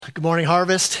Good morning,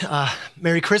 Harvest.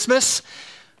 Merry Christmas.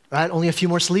 Right, only a few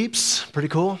more sleeps. Pretty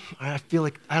cool. I feel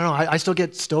like, I don't know, I still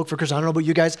get stoked for Christmas. I don't know about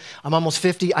you guys. I'm almost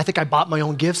 50. I think I bought my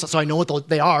own gifts, so I know what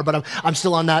they are, but I'm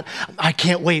still on that. I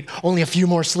can't wait. Only a few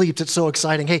more sleeps. It's so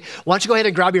exciting. Hey, why don't you go ahead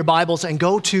and grab your Bibles and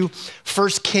go to 1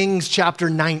 Kings chapter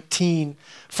 19.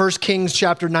 1 Kings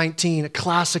chapter 19, a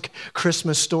classic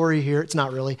Christmas story here. It's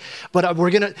not really, but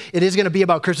it is gonna be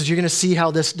about Christmas. You're gonna see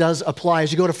how this does apply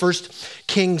as you go to 1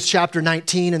 Kings chapter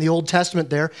 19 in the Old Testament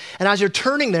there. And as you're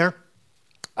turning there,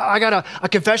 I got a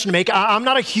confession to make. I'm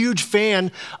not a huge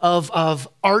fan of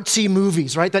artsy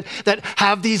movies, right? That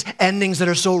have these endings that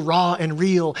are so raw and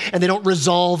real and they don't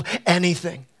resolve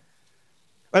anything.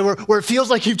 Right? Where it feels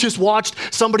like you've just watched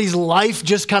somebody's life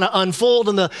just kind of unfold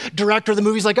and the director of the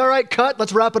movie's like, all right, cut,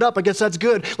 let's wrap it up. I guess that's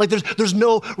good. Like there's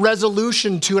no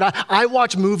resolution to it. I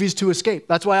watch movies to escape.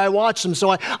 That's why I watch them.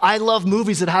 So I love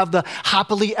movies that have the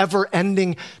happily ever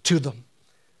ending to them.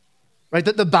 Right,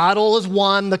 that the battle is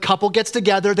won, the couple gets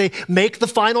together, they make the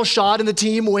final shot and the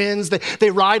team wins,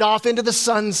 they ride off into the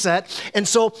sunset. And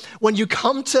so when you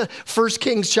come to 1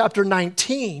 Kings chapter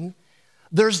 19,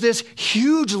 there's this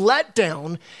huge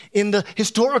letdown in the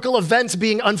historical events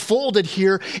being unfolded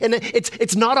here. And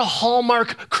it's not a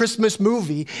Hallmark Christmas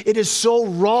movie. It is so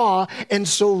raw and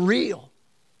so real.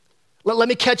 Let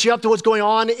me catch you up to what's going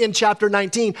on in chapter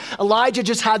 19. Elijah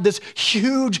just had this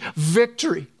huge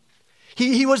victory.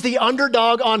 He was the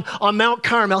underdog on Mount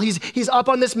Carmel. He's up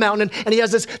on this mountain and he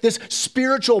has this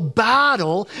spiritual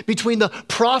battle between the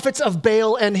prophets of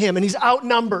Baal and him. And he's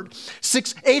outnumbered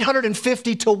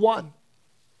 850 to 1.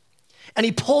 And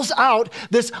he pulls out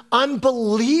this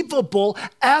unbelievable,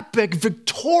 epic,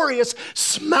 victorious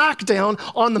smackdown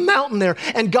on the mountain there.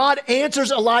 And God answers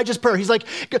Elijah's prayer. He's like,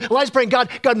 Elijah's praying,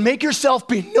 God, make yourself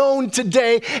be known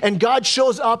today. And God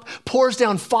shows up, pours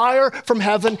down fire from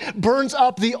heaven, burns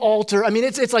up the altar. I mean,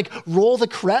 it's like roll the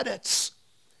credits.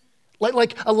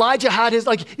 Like Elijah had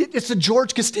it's the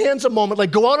George Costanza moment,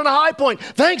 like go out on a high point.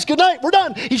 Thanks, good night, we're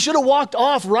done. He should have walked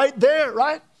off right there,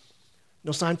 right?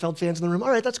 No Seinfeld fans in the room. All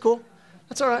right, that's cool.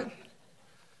 That's all right.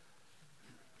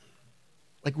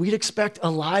 Like we'd expect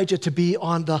Elijah to be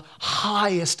on the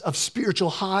highest of spiritual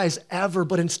highs ever,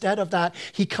 but instead of that,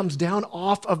 he comes down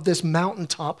off of this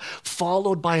mountaintop,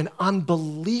 followed by an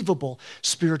unbelievable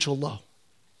spiritual low.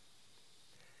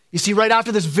 You see, right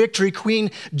after this victory,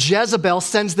 Queen Jezebel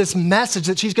sends this message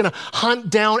that she's gonna hunt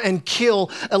down and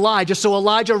kill Elijah. So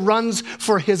Elijah runs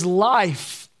for his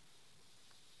life.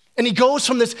 And he goes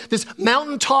from this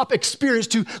mountaintop experience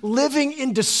to living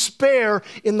in despair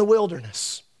in the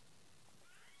wilderness.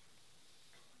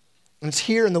 And it's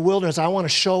here in the wilderness I want to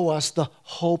show us the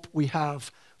hope we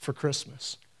have for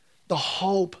Christmas. The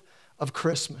hope of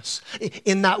Christmas.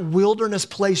 In that wilderness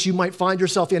place you might find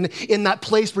yourself in that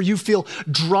place where you feel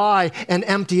dry and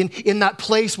empty, in that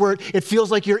place where it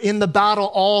feels like you're in the battle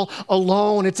all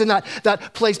alone. It's in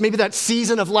that place, maybe that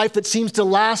season of life that seems to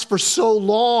last for so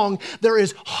long. There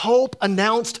is hope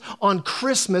announced on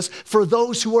Christmas for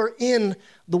those who are in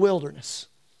the wilderness.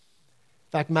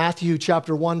 In fact, Matthew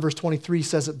chapter 1, verse 23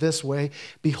 says it this way,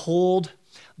 "Behold,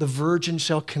 the virgin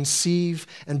shall conceive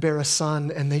and bear a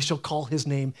son, and they shall call his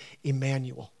name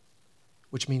Emmanuel,"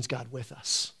 which means God with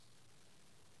us.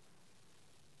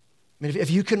 I mean, if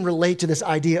you can relate to this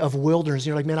idea of wilderness,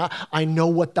 you're like, man, I know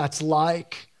what that's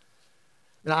like.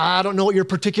 And I don't know what your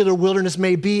particular wilderness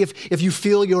may be if you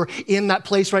feel you're in that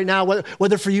place right now,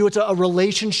 whether for you it's a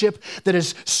relationship that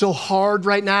is so hard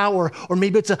right now, or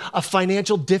maybe it's a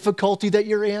financial difficulty that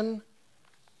you're in.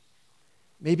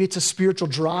 Maybe it's a spiritual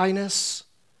dryness,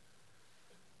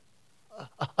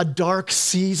 a dark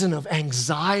season of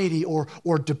anxiety or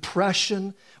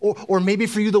depression, or maybe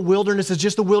for you the wilderness is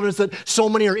just the wilderness that so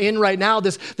many are in right now,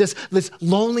 this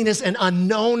loneliness and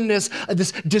unknownness,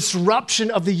 this disruption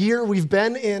of the year we've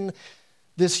been in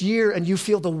this year, and you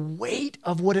feel the weight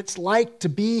of what it's like to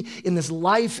be in this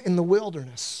life in the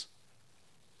wilderness.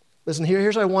 Listen,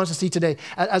 here's what I want us to see today.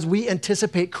 As we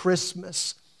anticipate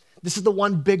Christmas, this is the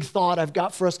one big thought I've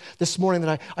got for us this morning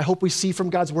that I hope we see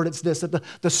from God's word. It's this, that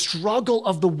the struggle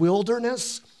of the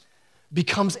wilderness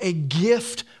becomes a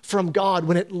gift from God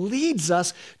when it leads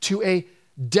us to a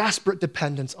desperate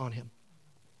dependence on him.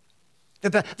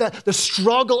 That the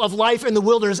struggle of life in the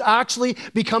wilderness actually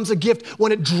becomes a gift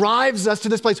when it drives us to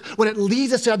this place, when it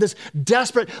leads us to have this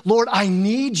desperate, Lord, I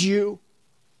need you.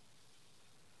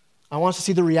 I want us to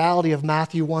see the reality of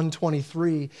Matthew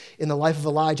 1:23 in the life of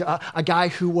Elijah, a guy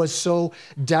who was so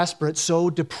desperate, so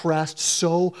depressed,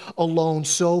 so alone,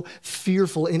 so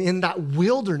fearful. And in that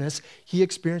wilderness, he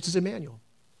experiences Emmanuel,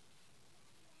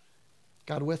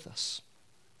 God with us.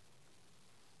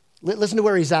 Listen to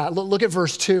where he's at. Look at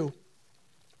verse 2.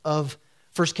 of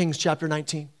 1 Kings chapter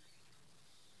 19.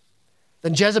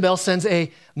 Then Jezebel sends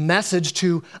a message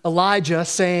to Elijah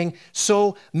saying,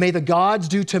 "So may the gods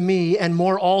do to me and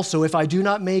more also if I do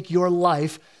not make your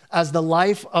life as the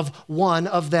life of one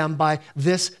of them by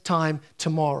this time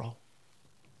tomorrow."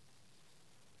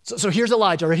 So here's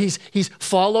Elijah, right? He's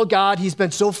followed God. He's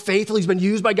been so faithful. He's been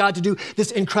used by God to do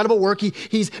this incredible work.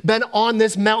 He's been on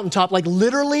this mountaintop, like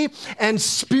literally and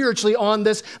spiritually on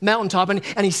this mountaintop.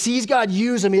 And he sees God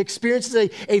use him. He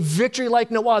experiences a victory like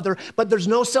no other. But there's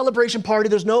no celebration party.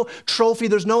 There's no trophy.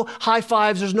 There's no high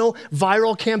fives. There's no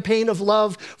viral campaign of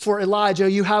love for Elijah.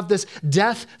 You have this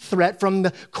death threat from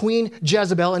the Queen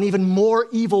Jezebel, an even more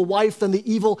evil wife than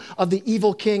the evil of the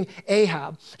evil king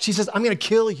Ahab. She says, "I'm going to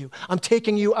kill you. I'm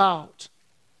taking you out."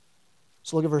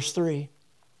 So look at verse 3.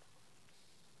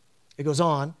 It goes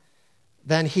on.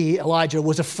 Then he, Elijah,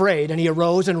 was afraid, and he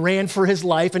arose and ran for his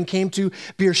life and came to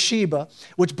Beersheba,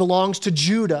 which belongs to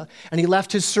Judah, and he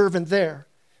left his servant there.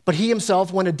 But he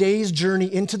himself went a day's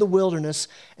journey into the wilderness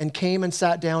and came and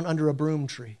sat down under a broom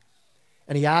tree.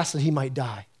 And he asked that he might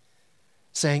die,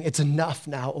 saying, "It's enough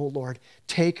now, O Lord.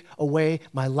 Take away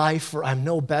my life, for I'm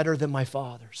no better than my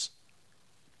fathers."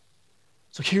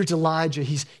 So here's Elijah.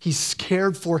 He's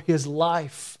scared for his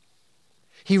life.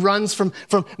 He runs from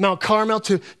Mount Carmel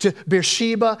to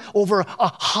Beersheba, over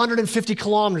 150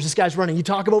 kilometers. This guy's running. You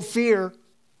talk about fear.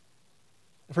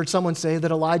 I've heard someone say that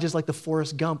Elijah's like the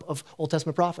Forrest Gump of Old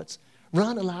Testament prophets.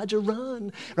 Run, Elijah,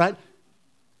 run, right?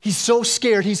 He's so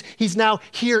scared. He's now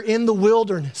here in the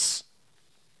wilderness.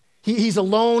 He's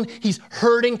alone, he's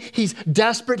hurting, he's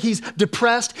desperate, he's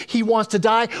depressed, he wants to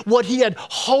die. What he had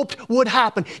hoped would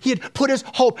happen, he had put his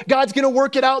hope, God's gonna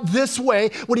work it out this way.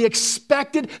 What he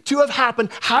expected to have happened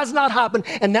has not happened,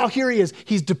 and now here he is.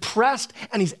 He's depressed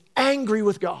and he's angry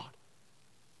with God.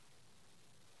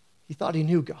 He thought he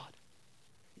knew God.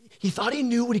 He thought he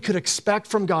knew what he could expect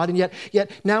from God, and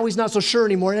yet now he's not so sure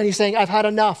anymore, and he's saying, I've had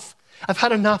enough. I've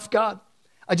had enough, God.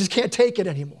 I just can't take it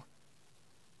anymore.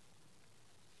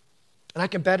 And I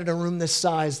can bet in a room this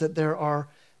size that there are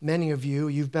many of you,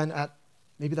 you've been at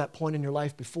maybe that point in your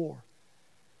life before.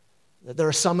 That there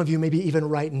are some of you, maybe even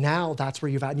right now, that's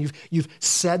where you've at. And you've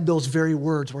said those very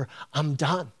words where, I'm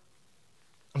done.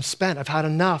 I'm spent. I've had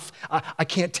enough. I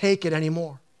can't take it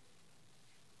anymore.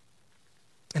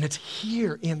 And it's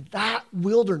here in that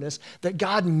wilderness that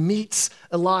God meets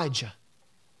Elijah.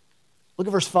 Look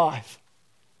at verse 5.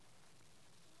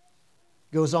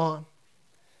 Goes on.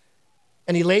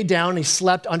 And he laid down and he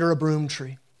slept under a broom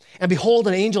tree. And behold,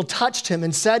 an angel touched him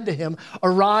and said to him,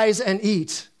 "Arise and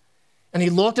eat." And he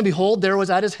looked, and behold, there was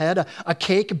at his head a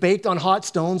cake baked on hot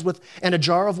stones and a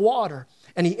jar of water.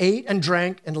 And he ate and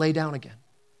drank and lay down again.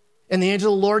 And the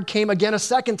angel of the Lord came again a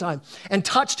second time and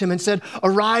touched him and said,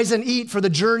 "Arise and eat, for the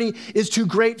journey is too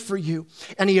great for you."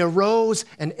 And he arose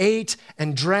and ate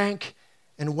and drank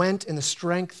and went in the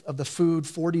strength of the food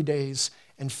 40 days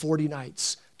and 40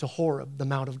 nights to Horeb, the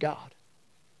Mount of God.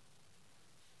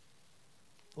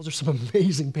 Those are some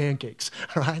amazing pancakes,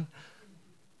 all right?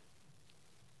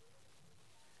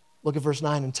 Look at verse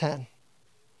 9 and 10.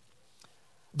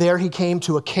 There he came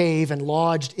to a cave and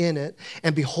lodged in it,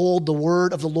 and behold, the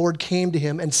word of the Lord came to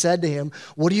him and said to him,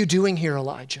 "What are you doing here,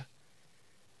 Elijah?"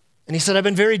 And he said, "I've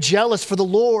been very jealous for the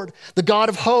Lord, the God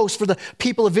of hosts, for the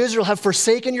people of Israel have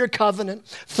forsaken your covenant,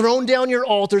 thrown down your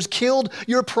altars, killed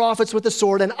your prophets with the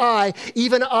sword, and I,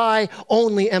 even I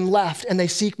only am left, and they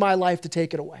seek my life to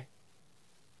take it away."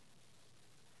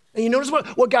 And you notice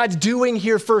what God's doing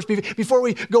here first, before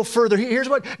we go further. Here's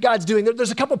what God's doing. There's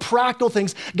a couple practical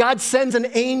things. God sends an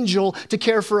angel to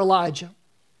care for Elijah. You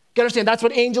gotta understand, that's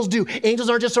what angels do. Angels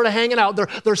aren't just sort of hanging out.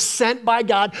 They're sent by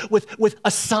God with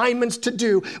assignments to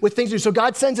do, with things to do. So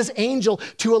God sends this angel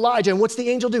to Elijah. And what's the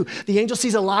angel do? The angel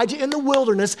sees Elijah in the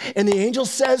wilderness, and the angel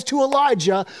says to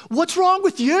Elijah, "What's wrong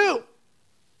with you?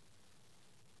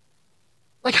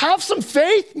 Like, have some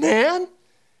faith, man.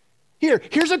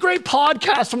 Here's a great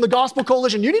podcast from the Gospel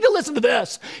Coalition. You need to listen to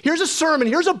this. Here's a sermon.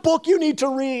 Here's a book you need to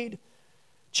read.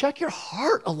 Check your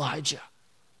heart, Elijah."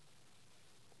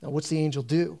 Now, what's the angel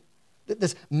do?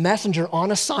 This messenger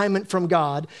on assignment from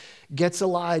God gets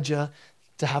Elijah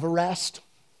to have a rest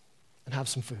and have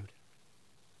some food.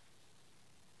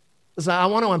 Listen, I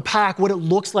want to unpack what it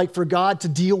looks like for God to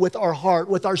deal with our heart,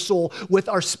 with our soul, with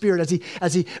our spirit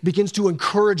as he begins to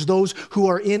encourage those who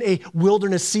are in a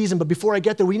wilderness season. But before I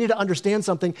get there, we need to understand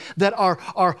something, that our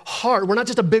heart, we're not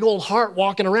just a big old heart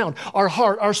walking around. Our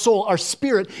heart, our soul, our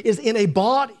spirit is in a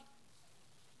body.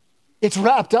 It's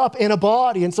wrapped up in a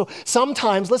body. And so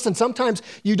sometimes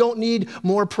you don't need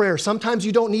more prayer. Sometimes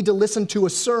you don't need to listen to a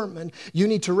sermon. You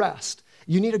need to rest.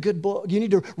 You need a good book. You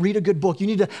need to read a good book. You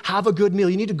need to have a good meal.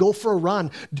 You need to go for a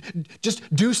run. Just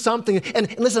do something.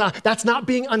 And listen, that's not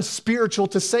being unspiritual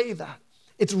to say that.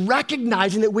 It's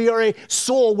recognizing that we are a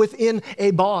soul within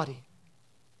a body.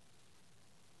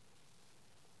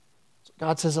 So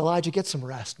God says, Elijah, get some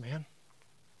rest, man.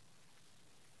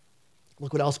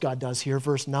 Look what else God does here,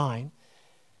 verse 9.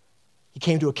 He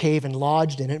came to a cave and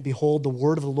lodged in it. Behold, the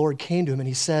word of the Lord came to him, and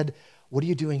he said, what are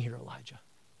you doing here, Elijah?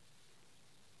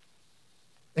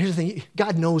 And here's the thing,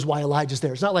 God knows why Elijah's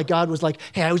there. It's not like God was like,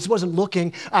 hey, I just wasn't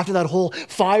looking after that whole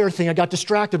fire thing. I got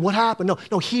distracted. What happened?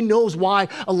 No, he knows why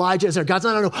Elijah is there. God's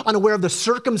not unaware of the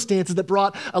circumstances that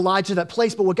brought Elijah to that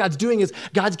place, but what God's doing is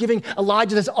God's giving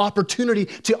Elijah this opportunity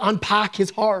to unpack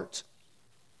his heart.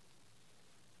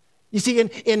 You see,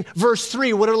 in verse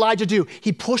 3, what did Elijah do?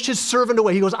 He pushed his servant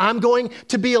away. He goes, I'm going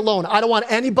to be alone. I don't want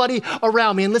anybody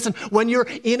around me. And listen, when you're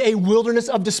in a wilderness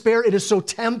of despair, it is so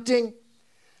tempting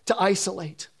to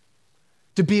isolate,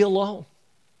 to be alone.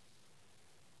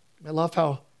 I love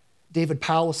how David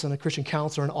Powlison, a Christian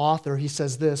counselor and author, he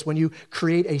says this, when you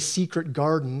create a secret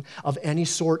garden of any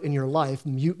sort in your life,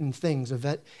 mutant things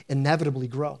inevitably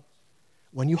grow.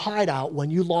 When you hide out, when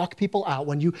you lock people out,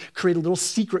 when you create a little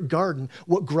secret garden,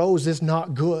 what grows is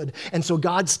not good. And so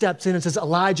God steps in and says,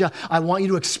 Elijah, I want you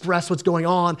to express what's going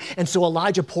on. And so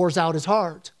Elijah pours out his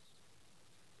heart.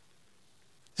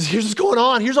 Here's what's going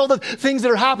on. Here's all the things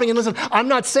that are happening. And listen, I'm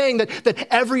not saying that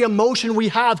every emotion we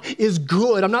have is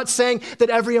good. I'm not saying that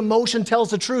every emotion tells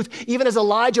the truth. Even as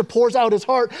Elijah pours out his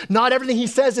heart, not everything he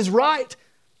says is right.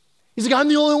 He's like, I'm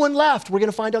the only one left. We're going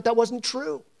to find out that wasn't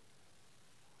true.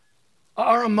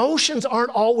 Our emotions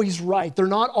aren't always right. They're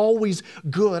not always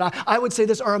good. I would say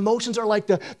this, our emotions are like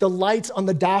the lights on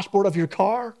the dashboard of your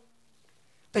car.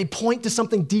 They point to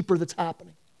something deeper that's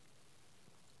happening.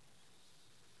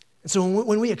 And so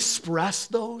when we express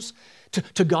those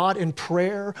to God in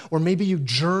prayer, or maybe you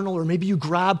journal, or maybe you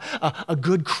grab a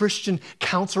good Christian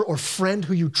counselor or friend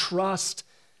who you trust,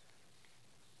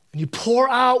 and you pour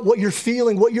out what you're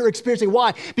feeling, what you're experiencing.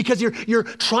 Why? Because you're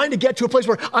trying to get to a place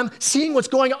where I'm seeing what's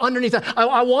going on underneath that.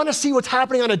 I want to see what's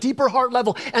happening on a deeper heart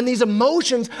level. And these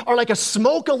emotions are like a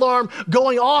smoke alarm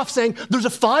going off saying, there's a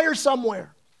fire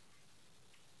somewhere.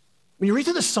 When you read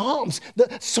through the Psalms,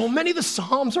 so many of the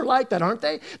Psalms are like that, aren't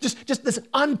they? Just this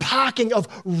unpacking of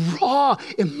raw,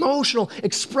 emotional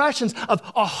expressions of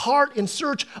a heart in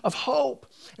search of hope.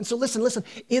 And so listen,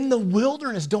 in the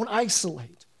wilderness, don't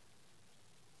isolate.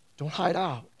 Don't hide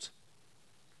out.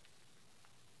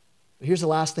 But here's the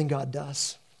last thing God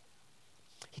does.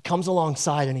 He comes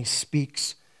alongside and he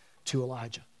speaks to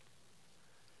Elijah.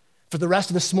 For the rest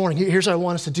of this morning, here's what I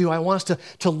want us to do. I want us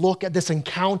to look at this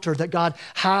encounter that God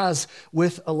has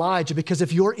with Elijah. Because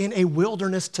if you're in a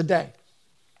wilderness today,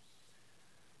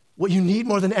 what you need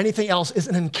more than anything else is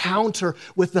an encounter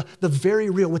with the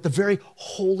very real, with the very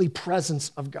holy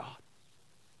presence of God.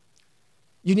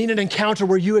 You need an encounter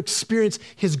where you experience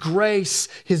his grace,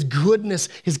 his goodness,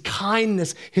 his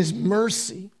kindness, his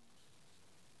mercy.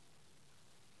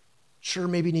 Sure,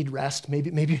 maybe you need rest,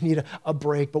 maybe you need a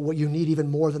break, but what you need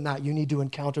even more than that, you need to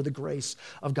encounter the grace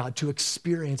of God, to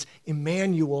experience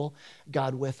Emmanuel,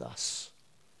 God with us.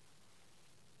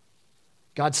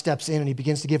 God steps in and he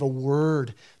begins to give a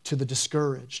word to the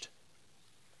discouraged.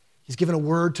 He's given a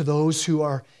word to those who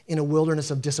are in a wilderness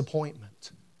of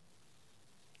disappointment,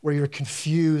 where you're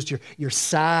confused, you're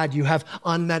sad, you have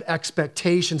unmet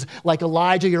expectations. Like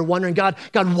Elijah, you're wondering, God,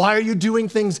 why are you doing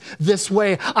things this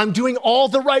way? I'm doing all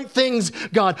the right things,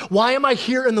 God. Why am I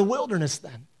here in the wilderness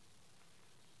then?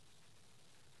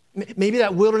 Maybe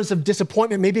that wilderness of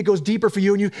disappointment, maybe it goes deeper for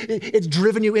you and it's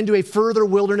driven you into a further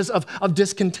wilderness of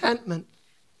discontentment.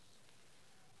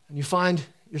 And you find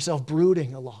yourself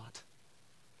brooding a lot,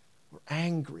 or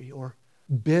angry, or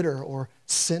bitter, or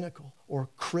cynical, or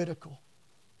critical.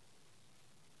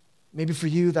 Maybe for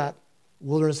you, that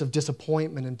wilderness of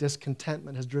disappointment and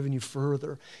discontentment has driven you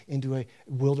further into a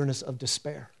wilderness of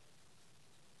despair.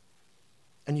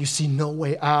 And you see no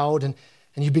way out, and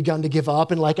you've begun to give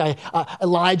up. And like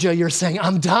Elijah, you're saying,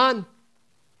 I'm done.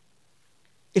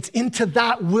 It's into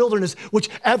that wilderness,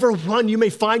 whichever one you may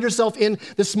find yourself in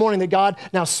this morning, that God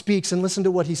now speaks. And listen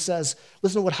to what he says.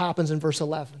 Listen to what happens in verse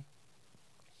 11.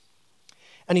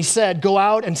 And he said, go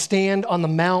out and stand on the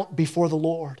mount before the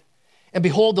Lord. And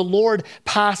behold, the Lord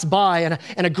passed by,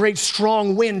 and a great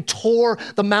strong wind tore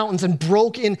the mountains and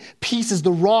broke in pieces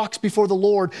the rocks before the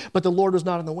Lord, but the Lord was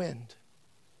not in the wind.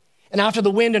 And after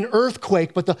the wind, an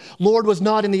earthquake, but the Lord was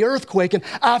not in the earthquake. And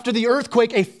after the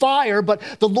earthquake, a fire, but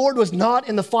the Lord was not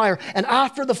in the fire. And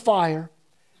after the fire,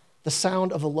 the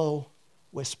sound of a low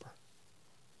whisper.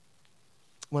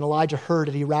 When Elijah heard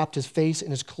it, he wrapped his face in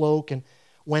his cloak and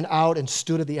went out and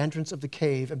stood at the entrance of the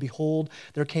cave. And behold,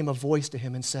 there came a voice to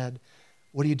him and said,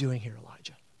 "What are you doing here,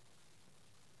 Elijah?"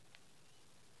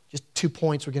 Just 2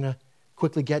 points we're going to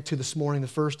quickly get to this morning. The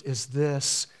first is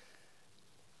this.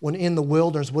 When in the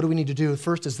wilderness, what do we need to do? The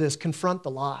first is this: confront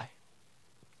the lie.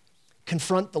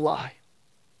 Confront the lie.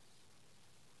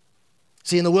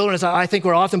 See, in the wilderness, I think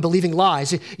we're often believing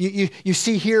lies. You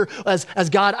see here as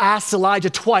God asks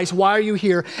Elijah twice, "Why are you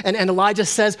here?" And Elijah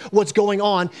says what's going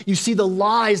on. You see the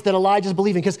lies that Elijah's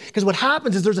believing. Because what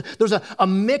happens is there's a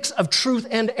mix of truth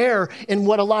and error in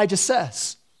what Elijah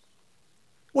says.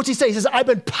 What's he say? He says, "I've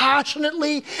been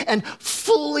passionately and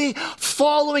fully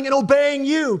following and obeying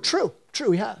you." True,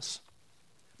 he has.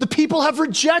 The people have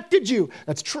rejected you.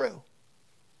 That's true.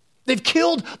 They've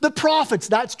killed the prophets.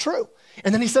 That's true.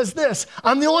 And then he says this: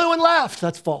 "I'm the only one left."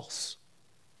 That's false.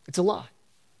 It's a lie.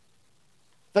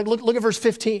 In fact, look at verse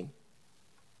 15.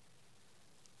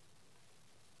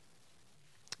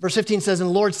 Verse 15 says, "And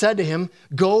the Lord said to him,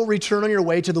 'Go, return on your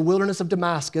way to the wilderness of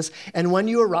Damascus, and when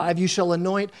you arrive, you shall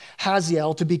anoint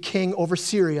Hazael to be king over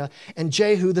Syria, and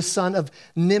Jehu, the son of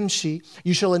Nimshi,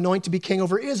 you shall anoint to be king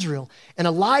over Israel. And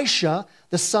Elisha,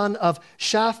 the son of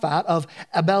Shaphat of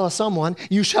Abel-Someone,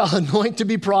 you shall anoint to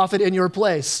be prophet in your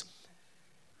place.'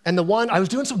 And the one," I was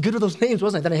doing so good with those names,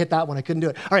 wasn't I? Then I hit that one, I couldn't do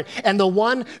it. All right, "And the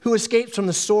one who escapes from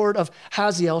the sword of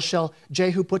Hazael shall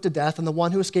Jehu put to death, and the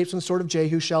one who escapes from the sword of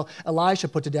Jehu shall Elisha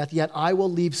put to death. Yet I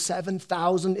will leave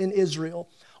 7,000 in Israel,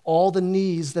 all the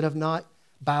knees that have not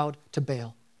bowed to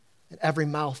Baal, and every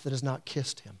mouth that has not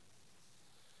kissed him."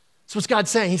 So what's God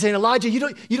saying? He's saying, Elijah, you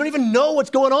don't even know what's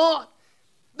going on.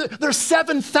 There's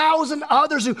 7,000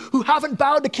 others who haven't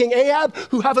bowed to King Ahab,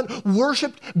 who haven't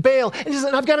worshiped Baal. And he says,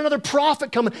 and I've got another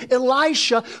prophet coming,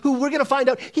 Elisha, who we're going to find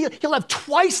out, he'll have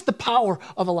twice the power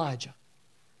of Elijah.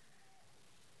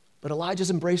 But Elijah's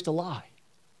embraced a lie.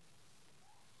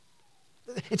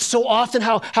 It's so often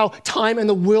how time in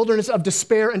the wilderness of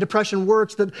despair and depression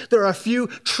works, that there are a few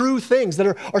true things that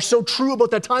are so true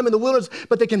about that time in the wilderness,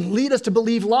 but they can lead us to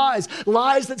believe lies.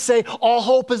 Lies that say all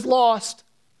hope is lost.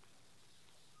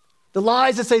 The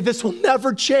lies that say this will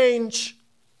never change.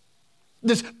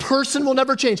 This person will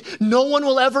never change. No one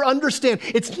will ever understand.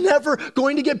 It's never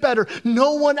going to get better.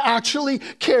 No one actually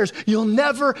cares. You'll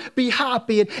never be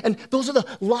happy. And those are the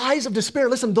lies of despair.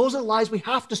 Listen, those are the lies we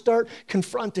have to start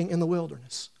confronting in the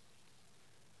wilderness.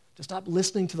 To stop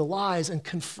listening to the lies and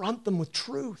confront them with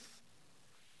truth.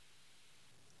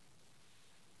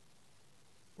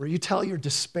 Where you tell your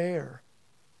despair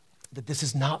that this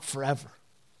is not forever.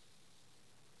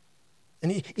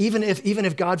 And even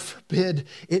if God forbid,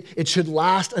 it should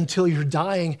last until your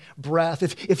dying breath,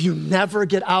 if you never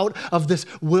get out of this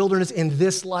wilderness in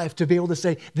this life, to be able to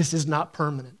say, this is not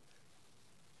permanent.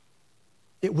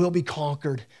 It will be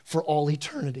conquered for all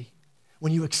eternity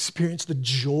when you experience the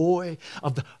joy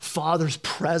of the Father's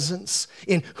presence,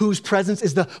 in whose presence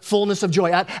is the fullness of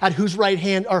joy, at whose right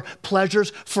hand are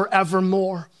pleasures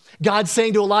forevermore. God's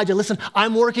saying to Elijah, listen,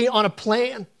 I'm working on a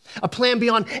plan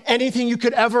beyond anything you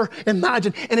could ever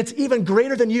imagine. And it's even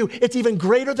greater than you. It's even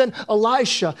greater than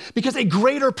Elisha, because a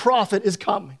greater prophet is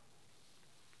coming.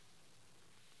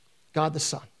 God the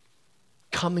Son,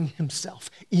 coming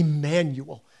himself,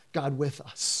 Emmanuel, God with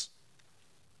us.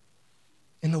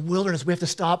 In the wilderness, we have to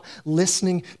stop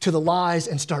listening to the lies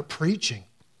and start preaching.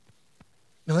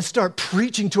 Now let's start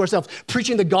preaching to ourselves,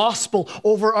 preaching the gospel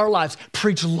over our lives.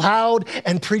 Preach loud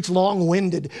and preach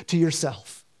long-winded to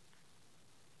yourself.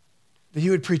 That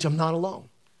you would preach, I'm not alone.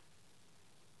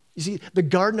 You see, the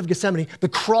Garden of Gethsemane, the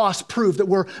cross proved that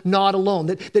we're not alone,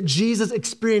 that Jesus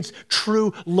experienced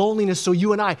true loneliness so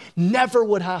you and I never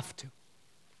would have to.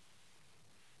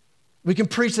 We can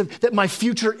preach that my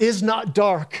future is not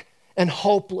dark and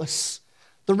hopeless.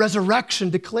 The resurrection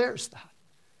declares that.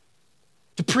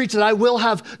 To preach that I will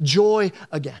have joy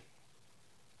again.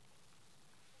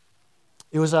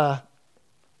 It was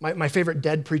my favorite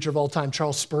dead preacher of all time,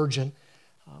 Charles Spurgeon.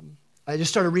 I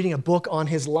just started reading a book on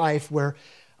his life where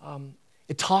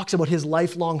it talks about his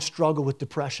lifelong struggle with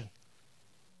depression.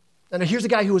 And here's a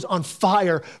guy who was on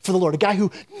fire for the Lord, a guy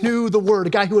who knew the word, a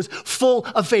guy who was full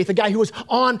of faith, a guy who was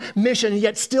on mission and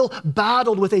yet still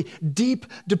battled with a deep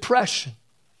depression.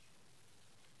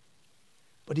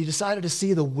 But he decided to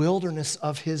see the wilderness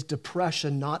of his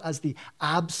depression not as the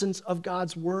absence of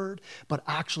God's word, but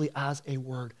actually as a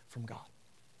word from God.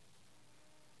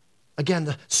 Again,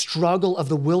 the struggle of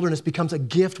the wilderness becomes a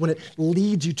gift when it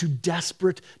leads you to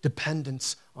desperate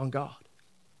dependence on God.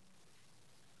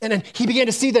 And then he began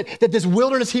to see that this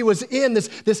wilderness he was in,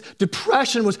 this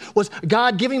depression was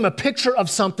God giving him a picture of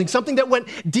something that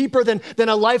went deeper than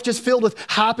a life just filled with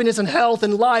happiness and health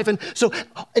and life. And so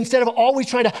instead of always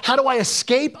trying to, how do I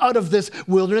escape out of this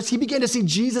wilderness, he began to see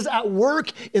Jesus at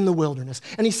work in the wilderness.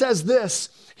 And he says this,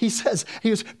 he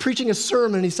was preaching a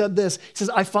sermon and he said this, he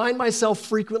says, I find myself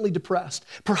frequently depressed,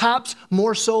 perhaps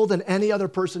more so than any other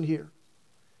person here.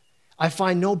 I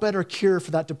find no better cure for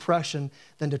that depression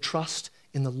than to trust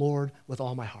in the Lord with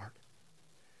all my heart.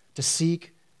 To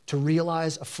seek, to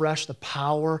realize afresh the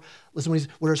power, listen what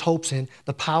there's hopes in,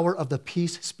 the power of the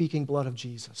peace-speaking blood of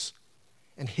Jesus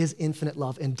and his infinite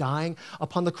love in dying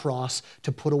upon the cross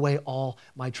to put away all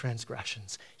my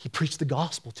transgressions. He preached the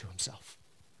gospel to himself.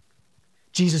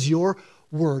 Jesus, your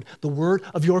word, the word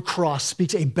of your cross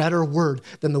speaks a better word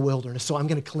than the wilderness, so I'm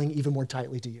going to cling even more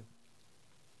tightly to you.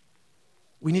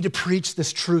 We need to preach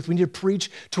this truth. We need to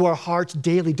preach to our hearts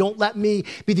daily. Don't let me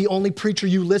be the only preacher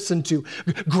you listen to.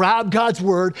 Grab God's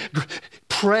word,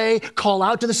 pray, call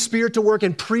out to the Spirit to work,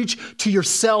 and preach to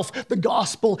yourself the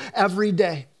gospel every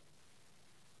day.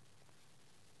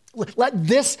 Let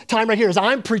this time right here, as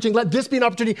I'm preaching, let this be an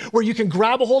opportunity where you can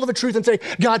grab a hold of a truth and say,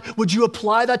 God, would you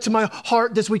apply that to my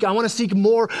heart this week? I want to seek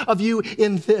more of you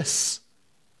in this.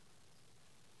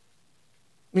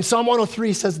 I mean, Psalm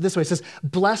 103 says it this way. It says,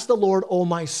 bless the Lord, O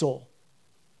my soul.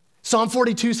 Psalm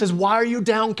 42 says, why are you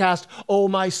downcast, O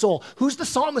my soul? Who's the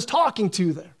psalmist talking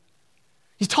to there?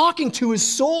 He's talking to his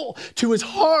soul, to his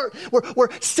heart, where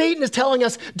Satan is telling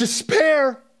us,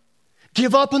 despair,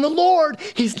 give up on the Lord.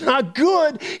 He's not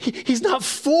good. He's not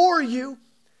for you.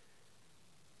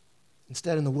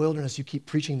 Instead, in the wilderness, you keep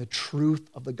preaching the truth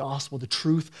of the gospel, the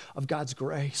truth of God's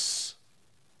grace.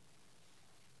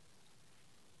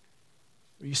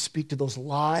 Where you speak to those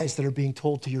lies that are being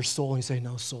told to your soul and you say,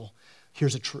 no, soul,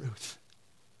 here's a truth.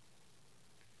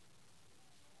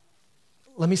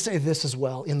 Let me say this as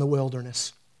well in the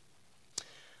wilderness.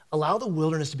 Allow the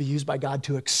wilderness to be used by God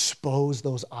to expose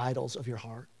those idols of your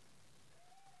heart.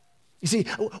 You see,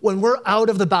 when we're out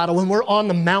of the battle, when we're on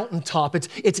the mountaintop,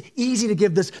 it's easy to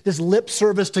give this lip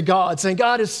service to God, saying,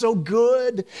 God is so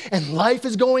good and life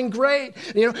is going great.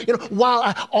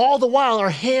 While all the while our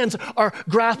hands are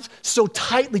grasped so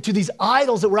tightly to these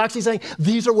idols that we're actually saying,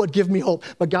 these are what give me hope.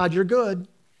 But God, you're good.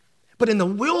 But in the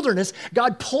wilderness,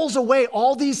 God pulls away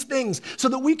all these things so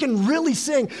that we can really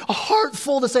sing a heart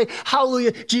full to say,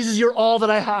 hallelujah, Jesus, you're all that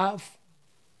I have.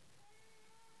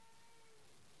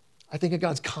 I think of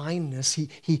God's kindness.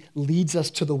 He leads us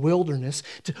to the wilderness.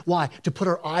 Why? To put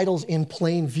our idols in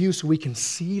plain view so we can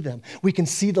see them. We can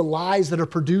see the lies that are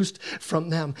produced from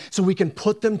them so we can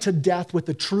put them to death with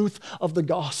the truth of the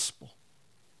gospel.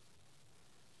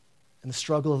 And the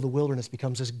struggle of the wilderness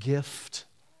becomes this gift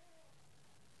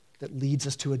that leads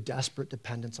us to a desperate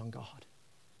dependence on God.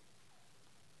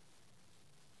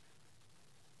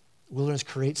 Wilderness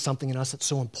creates something in us that's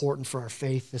so important for our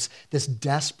faith, this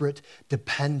desperate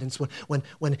dependence.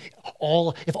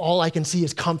 If all I can see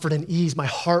is comfort and ease, my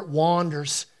heart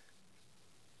wanders,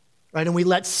 right? And we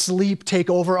let sleep take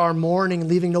over our morning,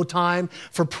 leaving no time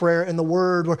for prayer and the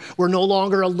word. We're no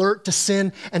longer alert to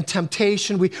sin and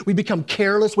temptation. We become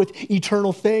careless with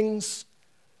eternal things.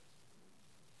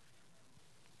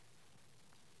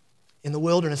 In the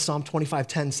wilderness, Psalm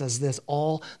 25:10 says this,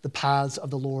 all the paths of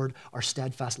the Lord are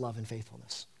steadfast love and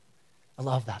faithfulness. I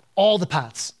love that. All the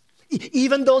paths,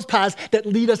 even those paths that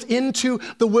lead us into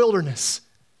the wilderness,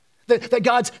 that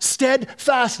God's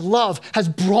steadfast love has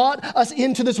brought us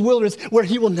into this wilderness where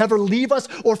he will never leave us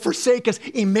or forsake us.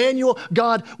 Emmanuel,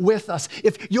 God with us.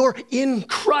 If you're in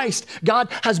Christ, God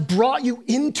has brought you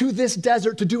into this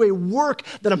desert to do a work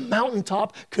that a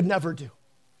mountaintop could never do.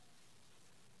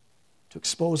 To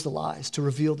expose the lies, to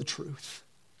reveal the truth.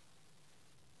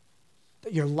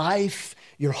 That your life,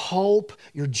 your hope,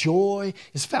 your joy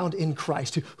is found in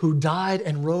Christ, who died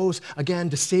and rose again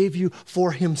to save you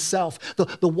for himself,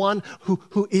 the one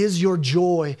who is your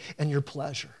joy and your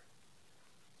pleasure.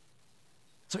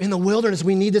 So in the wilderness,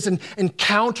 we need this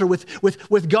encounter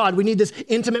with God. We need this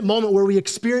intimate moment where we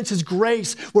experience his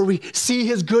grace, where we see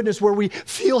his goodness, where we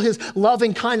feel his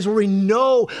loving kindness, where we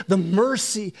know the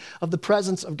mercy of the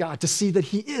presence of God, to see that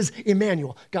he is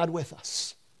Emmanuel, God with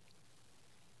us.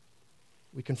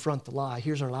 We confront the lie.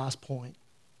 Here's our last point.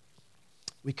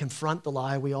 We confront the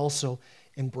lie. We also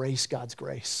embrace God's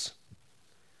grace.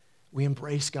 We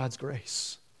embrace God's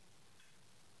grace.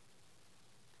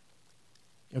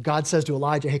 God says to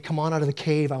Elijah, hey, come on out of the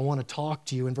cave. I want to talk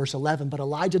to you in verse 11. But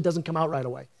Elijah doesn't come out right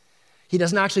away. He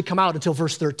doesn't actually come out until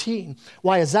verse 13.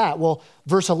 Why is that? Well,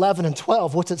 verse 11 and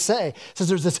 12, what's it say? It says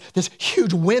there's this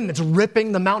huge wind that's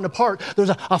ripping the mountain apart. There's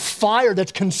a fire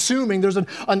that's consuming. There's an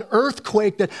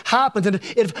earthquake that happens. And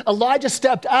if Elijah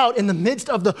stepped out in the midst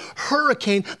of the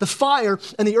hurricane, the fire,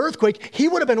 and the earthquake, he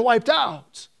would have been wiped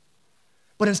out.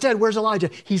 But instead, where's Elijah?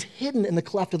 He's hidden in the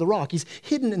cleft of the rock. He's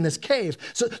hidden in this cave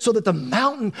so that the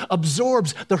mountain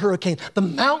absorbs the hurricane. The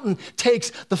mountain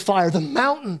takes the fire. The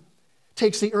mountain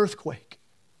takes the earthquake.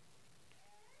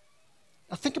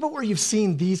 Now think about where you've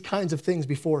seen these kinds of things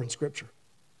before in Scripture.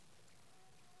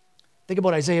 Think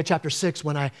about Isaiah chapter 6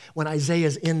 when Isaiah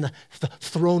is in the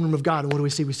throne room of God. And what do we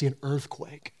see? We see an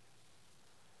earthquake.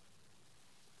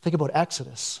 Think about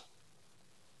Exodus.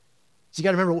 So you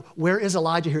got to remember, where is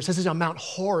Elijah here? It says he's on Mount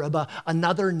Horeb,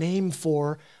 another name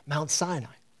for Mount Sinai.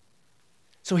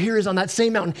 So here he is on that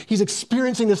same mountain. He's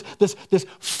experiencing this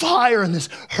fire and this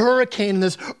hurricane and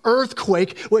this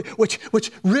earthquake,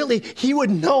 which really he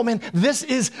would know, man, this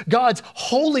is God's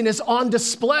holiness on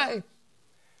display.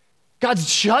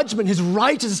 God's judgment, his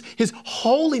righteousness, his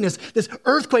holiness, this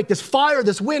earthquake, this fire,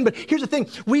 this wind. But here's the thing,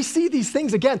 we see these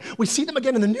things again. We see them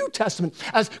again in the New Testament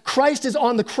as Christ is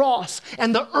on the cross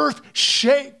and the earth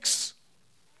shakes.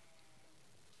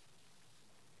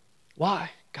 Why?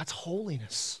 God's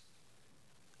holiness.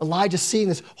 Elijah's seeing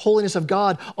this holiness of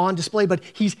God on display, but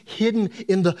he's hidden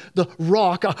in the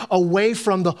rock away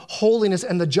from the holiness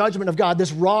and the judgment of God.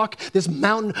 This rock, this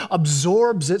mountain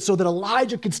absorbs it so that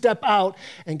Elijah could step out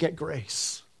and get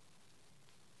grace.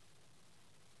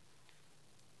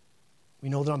 We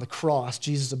know that on the cross,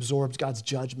 Jesus absorbs God's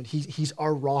judgment. He's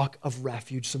our rock of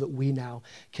refuge so that we now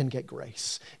can get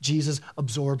grace. Jesus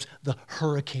absorbs the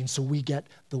hurricane so we get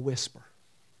the whisper.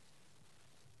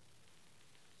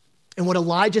 And what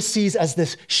Elijah sees as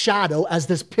this shadow, as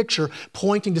this picture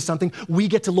pointing to something, we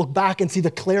get to look back and see the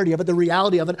clarity of it, the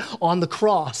reality of it on the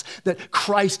cross, that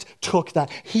Christ took that.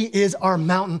 He is our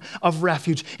mountain of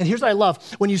refuge. And here's what I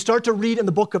love. When you start to read in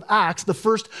the book of Acts, the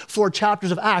first 4 chapters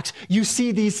of Acts, you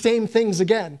see these same things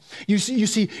again. You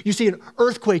see an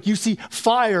earthquake, you see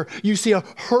fire, you see a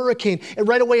hurricane. And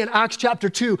right away in Acts chapter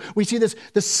 2, we see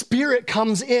the Spirit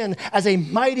comes in as a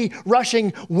mighty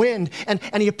rushing wind, and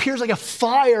he appears like a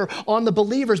fire on the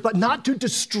believers, but not to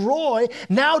destroy,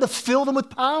 now to fill them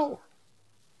with power.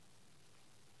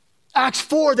 Acts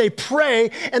 4, they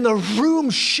pray and the room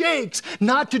shakes,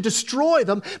 not to destroy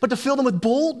them, but to fill them with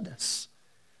boldness.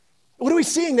 What are we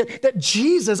seeing? That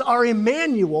Jesus, our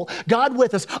Emmanuel, God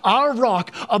with us, our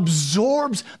rock,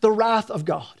 absorbs the wrath of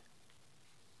God.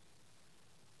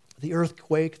 The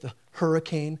earthquake, the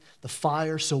hurricane, the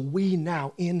fire, so we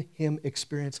now in him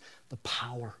experience the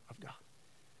power of God.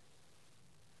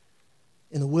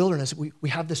 In the wilderness, we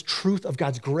have this truth of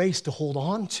God's grace to hold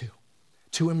on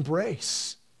to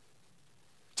embrace,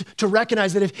 to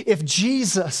recognize that if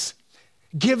Jesus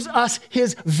gives us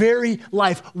his very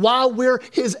life while we're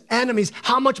his enemies,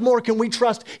 how much more can we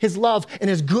trust his love and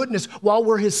his goodness while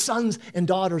we're his sons and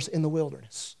daughters in the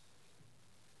wilderness?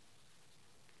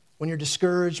 When you're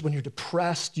discouraged, when you're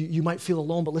depressed, you might feel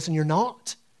alone, but listen, you're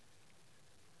not.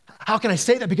 How can I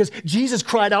say that? Because Jesus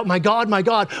cried out, my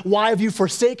God, why have you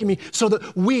forsaken me? So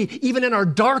that we, even in our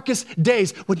darkest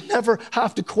days, would never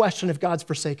have to question if God's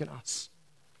forsaken us.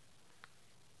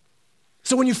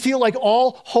 So when you feel like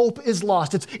all hope is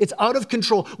lost, it's out of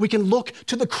control, we can look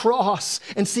to the cross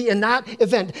and see in that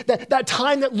event, that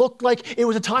time that looked like it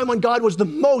was a time when God was the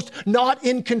most not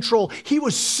in control. He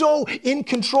was so in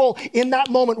control in that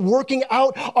moment, working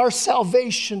out our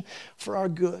salvation for our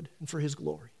good and for his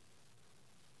glory.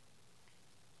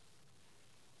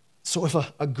 So if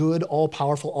a good,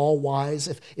 all-powerful, all-wise,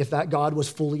 if that God was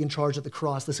fully in charge at the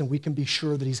cross, listen, we can be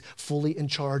sure that he's fully in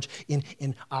charge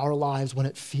in our lives when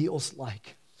it feels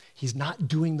like he's not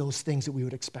doing those things that we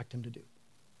would expect him to do.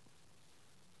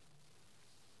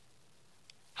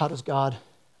 How does God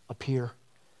appear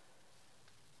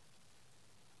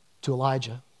to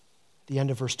Elijah? The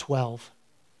end of verse 12.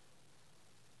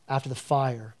 After the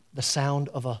fire, the sound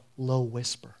of a low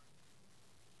whisper.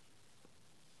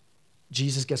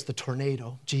 Jesus gets the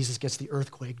tornado, Jesus gets the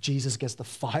earthquake, Jesus gets the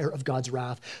fire of God's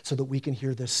wrath so that we can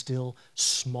hear this still,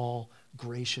 small,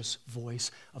 gracious voice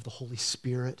of the Holy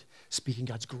Spirit speaking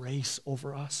God's grace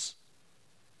over us.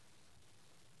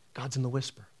 God's in the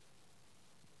whisper.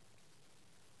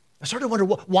 I started to wonder,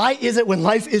 why is it when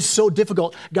life is so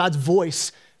difficult, God's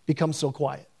voice becomes so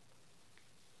quiet?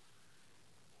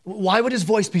 Why would his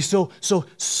voice be so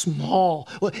small?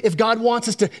 Well, if God wants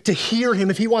us to hear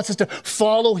him, if he wants us to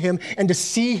follow him and to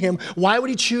see him, why would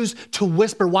he choose to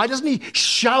whisper? Why doesn't he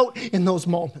shout in those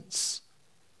moments?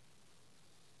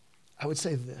 I would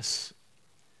say this: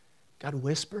 God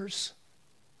whispers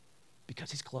Because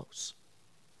he's close.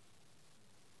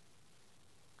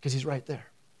 Because he's right there.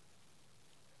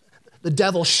 The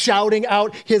devil shouting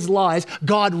out his lies,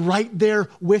 God right there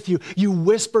with you. You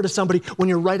whisper to somebody when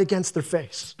you're right against their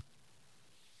face.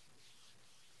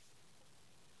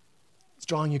 It's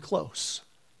drawing you close.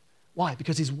 Why?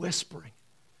 Because he's whispering,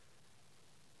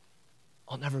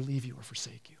 I'll never leave you or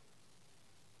forsake you.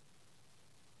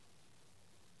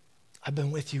 I've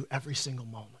been with you every single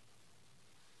moment.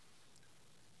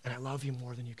 And I love you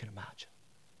more than you can imagine.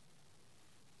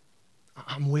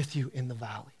 I'm with you in the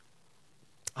valley.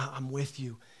 I'm with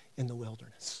you in the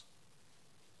wilderness.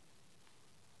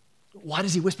 Why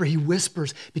does he whisper? He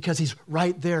whispers because he's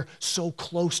right there so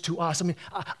close to us. I mean,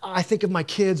 I think of my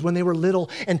kids when they were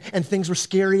little and things were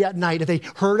scary at night. If they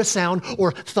heard a sound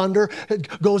or thunder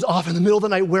goes off in the middle of the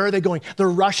night, where are they going? They're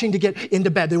rushing to get into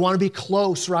bed. They want to be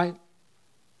close, right?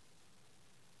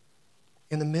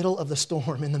 In the middle of the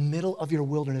storm, in the middle of your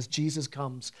wilderness, Jesus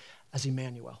comes as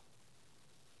Emmanuel.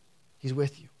 He's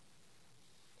with you.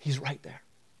 He's right there.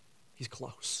 He's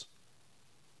close.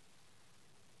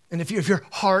 And if your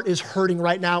heart is hurting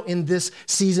right now in this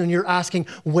season, you're asking,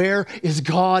 where is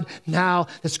God now?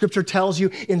 The scripture tells you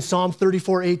in Psalm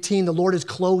 34:18, the Lord is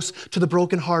close to the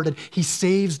brokenhearted. He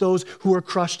saves those who are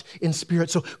crushed in spirit.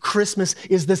 So Christmas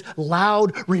is this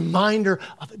loud reminder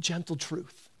of a gentle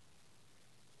truth.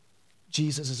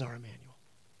 Jesus is our Emmanuel.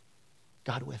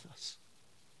 God with us.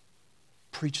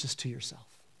 Preach this to yourself.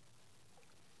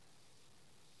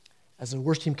 As the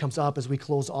worship team comes up, as we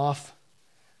close off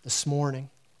this morning,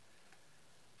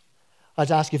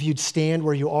 I'd ask if you'd stand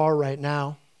where you are right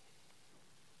now.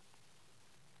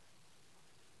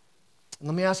 And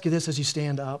let me ask you this as you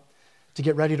stand up to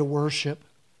get ready to worship.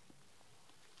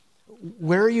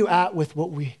 Where are you at with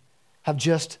what we have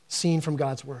just seen from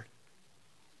God's word?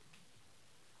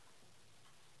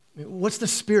 What's the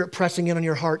Spirit pressing in on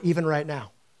your heart even right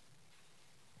now?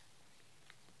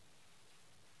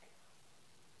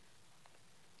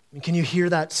 I mean, can you hear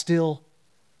that still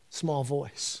small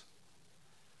voice?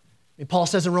 I mean, Paul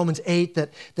says in Romans 8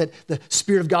 that the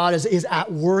Spirit of God is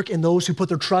at work in those who put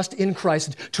their trust in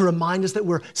Christ to remind us that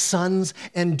we're sons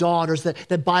and daughters,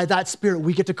 that by that Spirit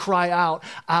we get to cry out,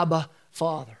 Abba,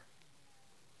 Father.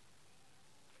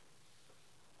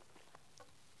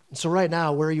 And so right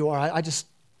now, where you are, I just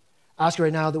ask you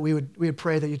right now that we would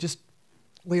pray that you just,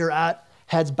 where you're at,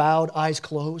 heads bowed, eyes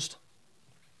closed.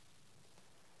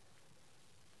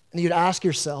 And you'd ask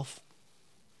yourself,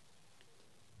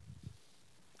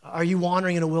 are you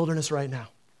wandering in a wilderness right now?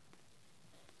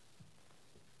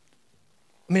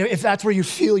 I mean, if that's where you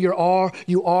feel you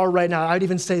are right now, I'd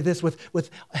even say this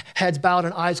with heads bowed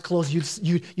and eyes closed.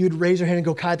 You'd raise your hand and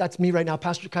go, Kai, that's me right now.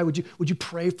 Pastor Kai, would you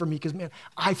pray for me? Because, man,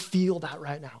 I feel that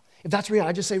right now. If that's where you're at,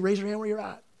 I just say, raise your hand where you're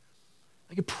at.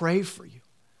 I could pray for you.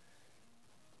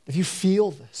 If you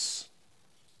feel this.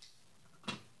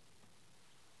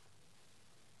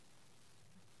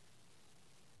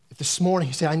 If this morning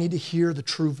you say, I need to hear the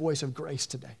true voice of grace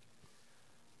today.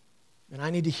 And I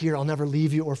need to hear, I'll never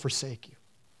leave you or forsake you.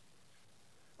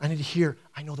 I need to hear,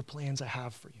 I know the plans I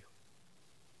have for you.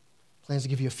 Plans to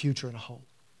give you a future and a hope.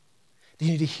 Do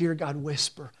you need to hear God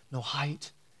whisper, no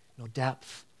height, no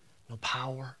depth, no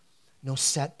power, no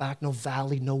setback, no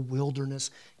valley, no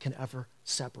wilderness can ever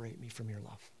separate me from your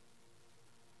love.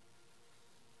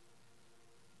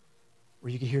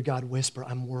 Where you can hear God whisper,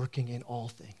 I'm working in all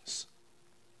things.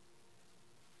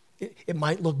 It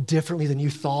might look differently than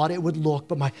you thought it would look,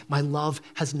 but my love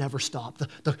has never stopped.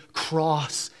 The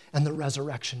cross and the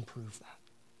resurrection prove that.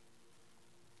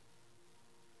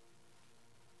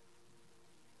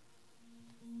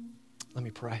 Let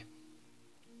me pray.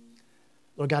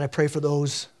 Lord God, I pray for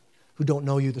those who don't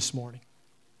know you this morning.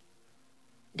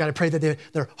 God, I pray that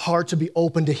their hearts would be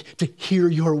open to hear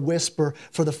your whisper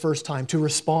for the first time, to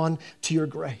respond to your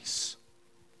grace.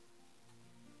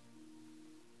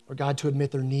 Or God, to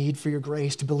admit their need for your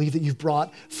grace, to believe that you've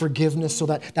brought forgiveness so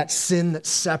that sin that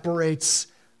separates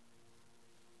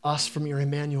us from your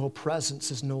Emmanuel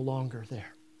presence is no longer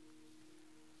there.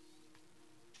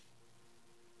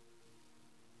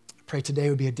 I pray today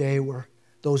would be a day where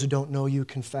those who don't know you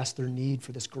confess their need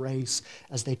for this grace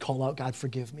as they call out, God,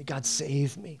 forgive me. God,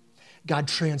 save me. God,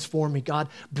 transform me. God,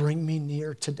 bring me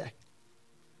near today.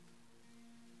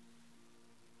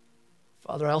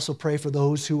 Father, I also pray for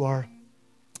those who are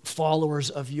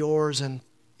followers of yours and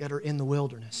yet are in the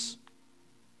wilderness.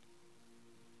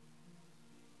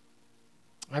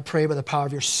 I pray by the power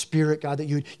of your Spirit, God, that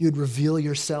you'd reveal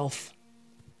yourself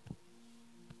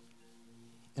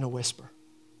in a whisper.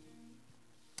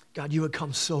 God, you would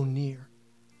come so near.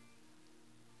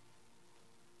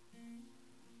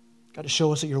 God, to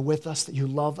show us that you're with us, that you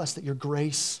love us, that your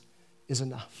grace is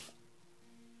enough.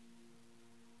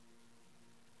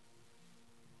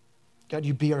 God,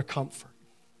 you be our comfort.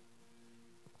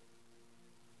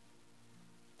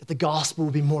 That the gospel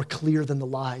will be more clear than the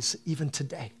lies, even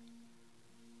today.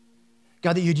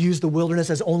 God, that you'd use the wilderness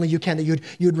as only you can, that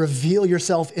you'd reveal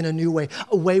yourself in a new way,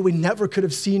 a way we never could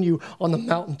have seen you on the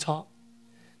mountaintop.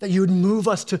 That you would move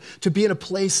us to be in a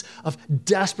place of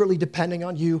desperately depending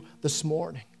on you this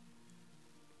morning.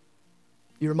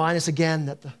 You remind us again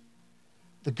that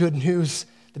the good news,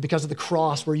 that because of the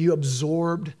cross, where you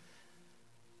absorbed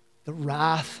the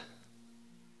wrath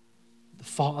of the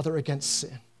Father against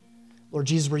sin. Lord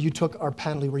Jesus, where you took our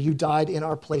penalty, where you died in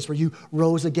our place, where you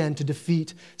rose again to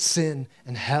defeat sin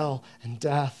and hell and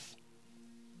death.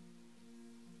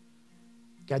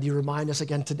 God, you remind us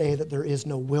again today that there is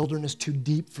no wilderness too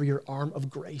deep for your arm of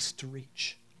grace to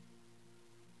reach.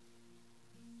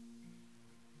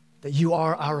 That you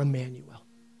are our Emmanuel,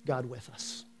 God with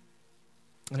us.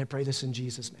 And I pray this in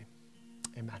Jesus' name.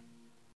 Amen.